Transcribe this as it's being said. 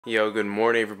Yo, good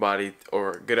morning, everybody,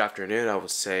 or good afternoon, I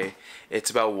would say. It's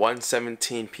about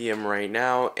 1:17 p.m. right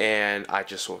now, and I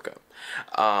just woke up.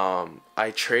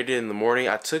 I traded in the morning.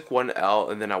 I took one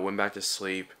L, and then I went back to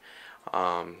sleep.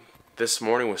 Um, this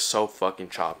morning was so fucking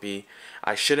choppy.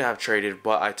 I shouldn't have traded,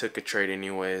 but I took a trade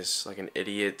anyways, like an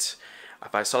idiot.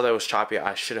 If I saw that it was choppy,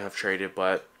 I shouldn't have traded,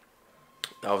 but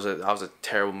that was a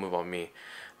terrible move on me.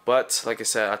 But like I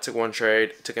said, I took one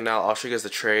trade, took an L. I'll show you guys the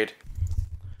trade.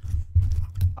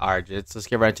 All right, let's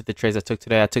get right into the trades I took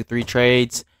today. I took 3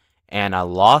 trades, and I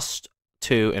lost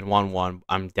 2 and won 1.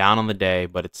 I'm down on the day,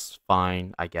 but it's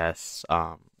fine, I guess.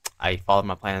 I followed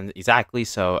my plan exactly,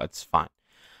 so it's fine.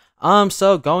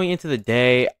 So going into the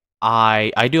day,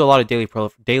 I do a lot of daily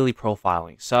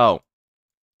profiling. So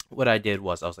what I did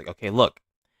was I was like, okay, look,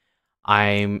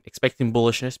 I'm expecting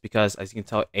bullishness because, as you can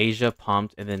tell, Asia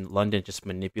pumped and then London just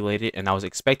manipulated, and I was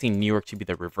expecting New York to be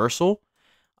the reversal.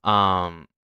 Um,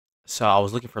 so I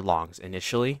was looking for longs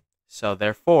initially. So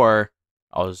therefore,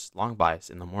 I was long biased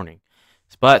in the morning.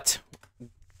 But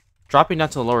dropping down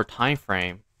to the lower time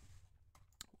frame,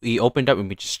 we opened up and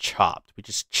we just chopped. We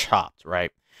just chopped,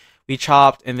 right? We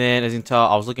chopped, and then as you can tell,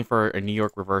 I was looking for a New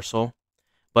York reversal.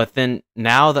 But then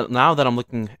now that I'm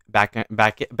looking back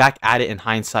at it in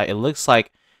hindsight, it looks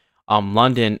like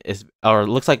London is, or it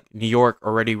looks like New York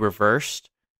already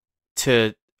reversed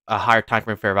to a higher time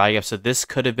frame fair value. So this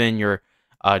could have been your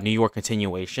New York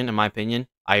continuation, in my opinion.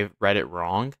 I read it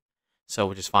wrong, so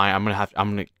which is fine. I'm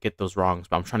gonna get those wrongs,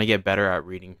 but I'm trying to get better at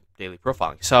reading daily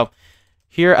profiling. So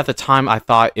here at the time, I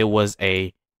thought it was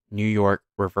a New York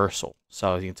reversal.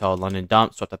 So as you can tell, London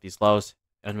dumped, swept up these lows,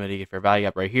 unmitigated fair value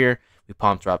up right here. We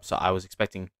pumped her up, so I was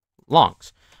expecting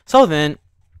longs. So then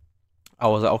I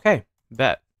was like, okay,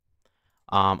 bet.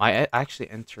 I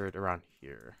actually entered around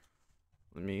here.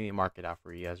 Let me mark it out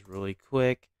for you guys really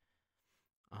quick.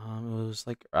 It was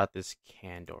like at this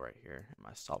candle right here.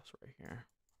 My stops right here.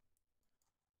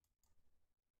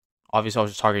 Obviously, I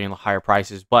was just targeting the higher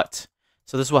prices, but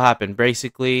so this is what happened.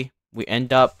 Basically, we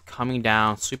end up coming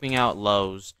down, sweeping out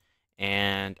lows,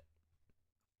 and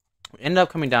we ended up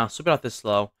coming down, sweeping out this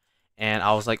low. And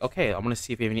I was like, okay, I'm gonna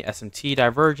see if we have any SMT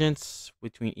divergence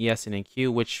between ES and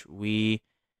NQ, which we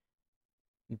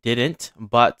didn't,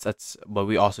 but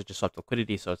we also just swept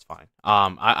liquidity, so it's fine.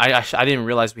 I didn't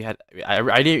realize we had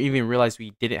I didn't even realize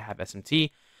we didn't have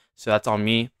SMT, so that's on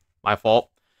me, my fault.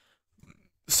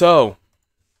 So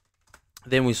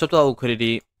then we swept out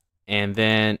liquidity, and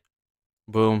then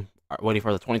boom, waiting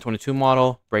for the 2022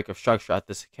 model break of structure at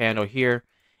this candle here,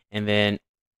 and then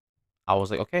I was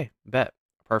like, okay, bet,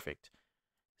 perfect.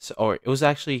 So, or it was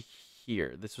actually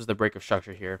here. This was the break of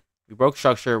structure here. We broke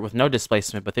structure with no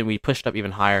displacement, but then we pushed up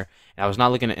even higher, and I was not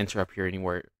looking to enter up here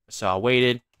anywhere. So I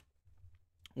waited,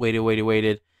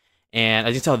 and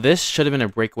as you can tell, this should have been a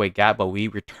breakaway gap, but we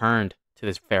returned to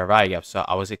this fair value gap. So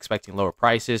I was expecting lower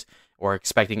prices or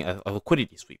expecting a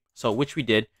liquidity sweep. So which we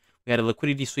did. We had a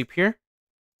liquidity sweep here,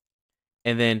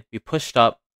 and then we pushed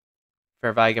up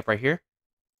fair value gap right here,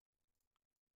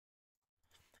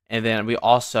 and then we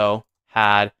also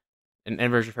had an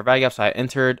inversion fair value gap. So I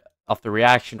entered off the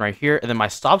reaction right here, and then my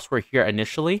stops were here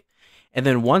initially, and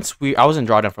then I was in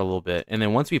drawdown for a little bit, and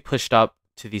then once we pushed up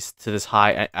to this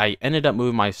high, I ended up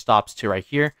moving my stops to right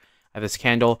here at this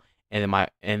candle, and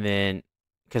then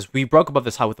because we broke above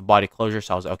this high with the body closure,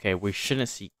 so I was like, okay, we shouldn't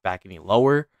seek back any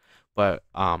lower, but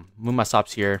move my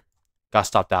stops here, got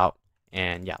stopped out,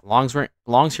 and yeah, longs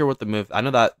here with the move. I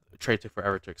know that trade took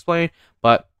forever to explain,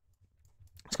 but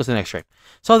let's go to the next trade.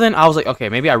 So then I was like, okay,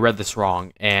 maybe I read this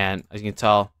wrong, and as you can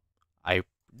tell, I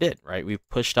did, right? We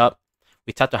pushed up,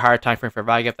 we tapped the higher time frame fair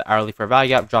value gap, the hourly fair value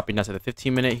gap, dropping down to the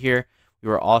 15-minute here. We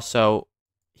were also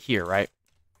here, right?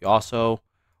 We also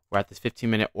were at this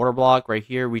 15-minute order block right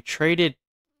here. We traded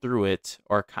through it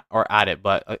or at it,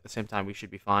 but at the same time, we should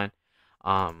be fine.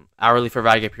 Hourly fair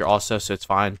value gap here also, so it's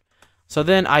fine. So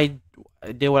then I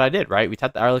did what I did, right? We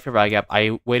tapped the hourly fair value gap.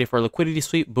 I waited for a liquidity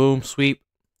sweep, boom, sweep.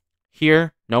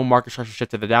 Here, no market structure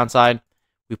shift to the downside.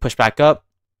 We push back up,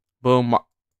 boom.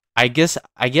 I guess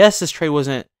this trade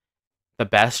wasn't the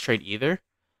best trade either.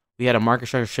 We had a market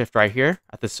structure shift right here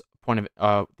at this point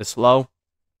of this low,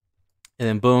 and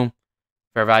then boom,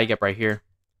 fair value gap right here,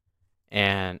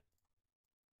 and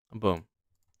boom.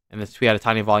 And this we had a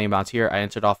tiny volume bounce here. I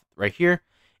entered off right here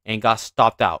and got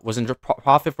stopped out. Was in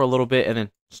profit for a little bit and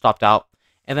then stopped out.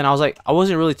 And then I was like, I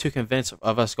wasn't really too convinced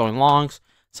of us going longs.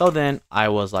 So then I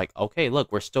was like, okay,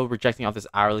 look, we're still rejecting off this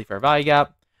hourly fair value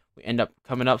gap. We end up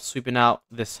coming up, sweeping out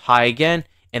this high again.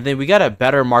 And then we got a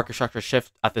better market structure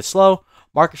shift at this low.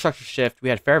 Market structure shift, we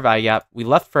had fair value gap. We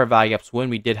left fair value gaps when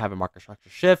we did have a market structure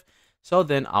shift. So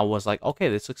then I was like, okay,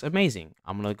 this looks amazing.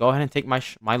 I'm gonna go ahead and take my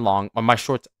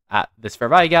shorts at this fair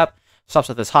value gap, stops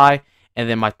at this high, and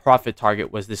then my profit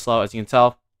target was this low. As you can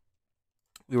tell,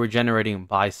 we were generating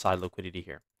buy side liquidity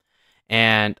here,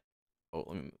 and let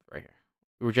me move right here.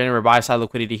 We were generating buy side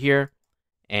liquidity here,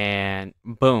 and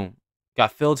boom,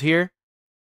 got filled here,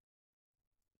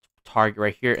 target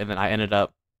right here, and then I ended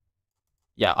up,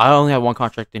 yeah, I only had one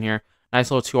contract in here,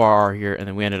 nice little 2RR here, and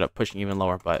then we ended up pushing even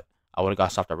lower, but I would have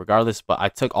got stopped out regardless. But I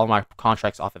took all my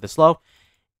contracts off at this low,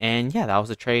 and yeah, that was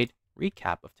a trade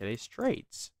recap of today's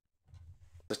trades.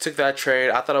 I took that trade.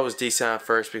 I thought it was decent at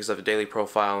first because of the daily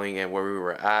profiling and where we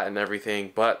were at and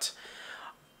everything, but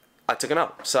I took it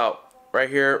up. So right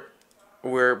here,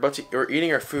 we're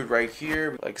eating our food right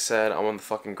here. Like I said, I'm on the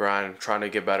fucking grind, trying to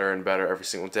get better and better every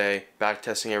single day, back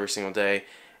testing every single day,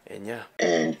 and yeah.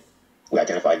 And we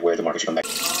identified where the market should come back.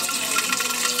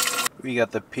 We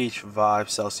got the peach vibe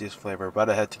Celsius flavor. About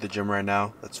to head to the gym right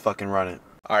now. Let's fucking run it.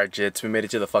 Alright, Jits, we made it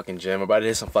to the fucking gym. We're about to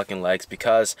hit some fucking legs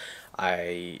because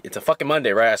it's a fucking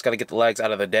Monday, right? I just gotta get the legs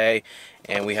out of the day.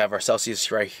 And we have our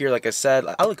Celsius right here. Like I said,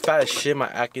 I look fat as shit. My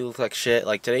acne looks like shit.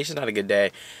 Like, today's just not a good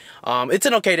day. It's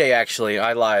an okay day, actually.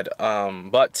 I lied.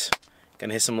 But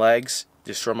gonna hit some legs.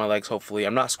 Destroy my legs, hopefully.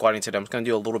 I'm not squatting today. I'm just gonna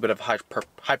do a little bit of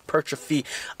hypertrophy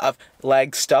of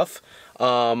leg stuff.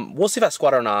 We'll see if I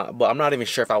squat or not, but I'm not even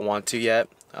sure if I want to yet.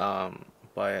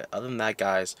 But other than that,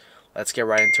 guys, let's get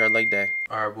right into our leg day.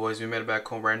 Alright, boys, we made it back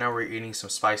home. Right now we're eating some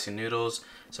spicy noodles,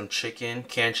 some chicken,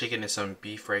 canned chicken, and some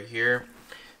beef right here.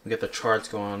 We got the charts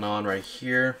going on right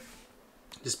here.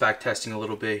 Just back testing a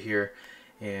little bit here.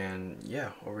 And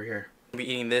yeah, over here. I'm gonna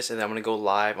be eating this, and then I'm gonna go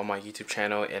live on my YouTube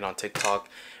channel and on TikTok.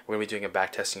 We're gonna be doing a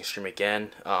back testing stream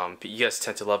again. You guys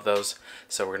tend to love those,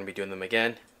 so we're gonna be doing them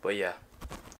again. But yeah.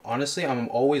 Honestly, I'm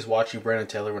always watching Brandon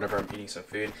Taylor whenever I'm eating some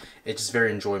food. It's just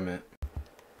very enjoyment.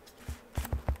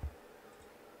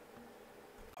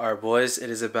 Alright, boys,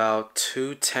 it is about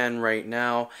 2:10 right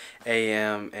now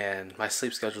a.m. and my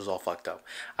sleep schedule is all fucked up.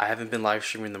 I haven't been live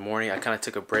streaming in the morning. I kind of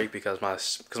took a break because my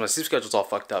sleep schedule is all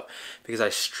fucked up because I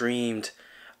streamed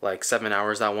like 7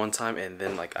 hours that one time, and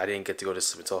then like I didn't get to go to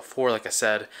sleep until 4, like I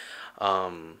said.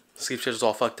 Sleep schedule's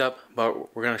all fucked up,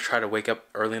 but we're gonna try to wake up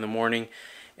early in the morning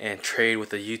and trade with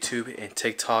the YouTube and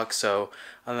TikTok. So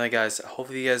other than that, guys,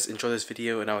 hopefully you guys enjoy this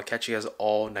video, and I will catch you guys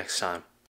all next time.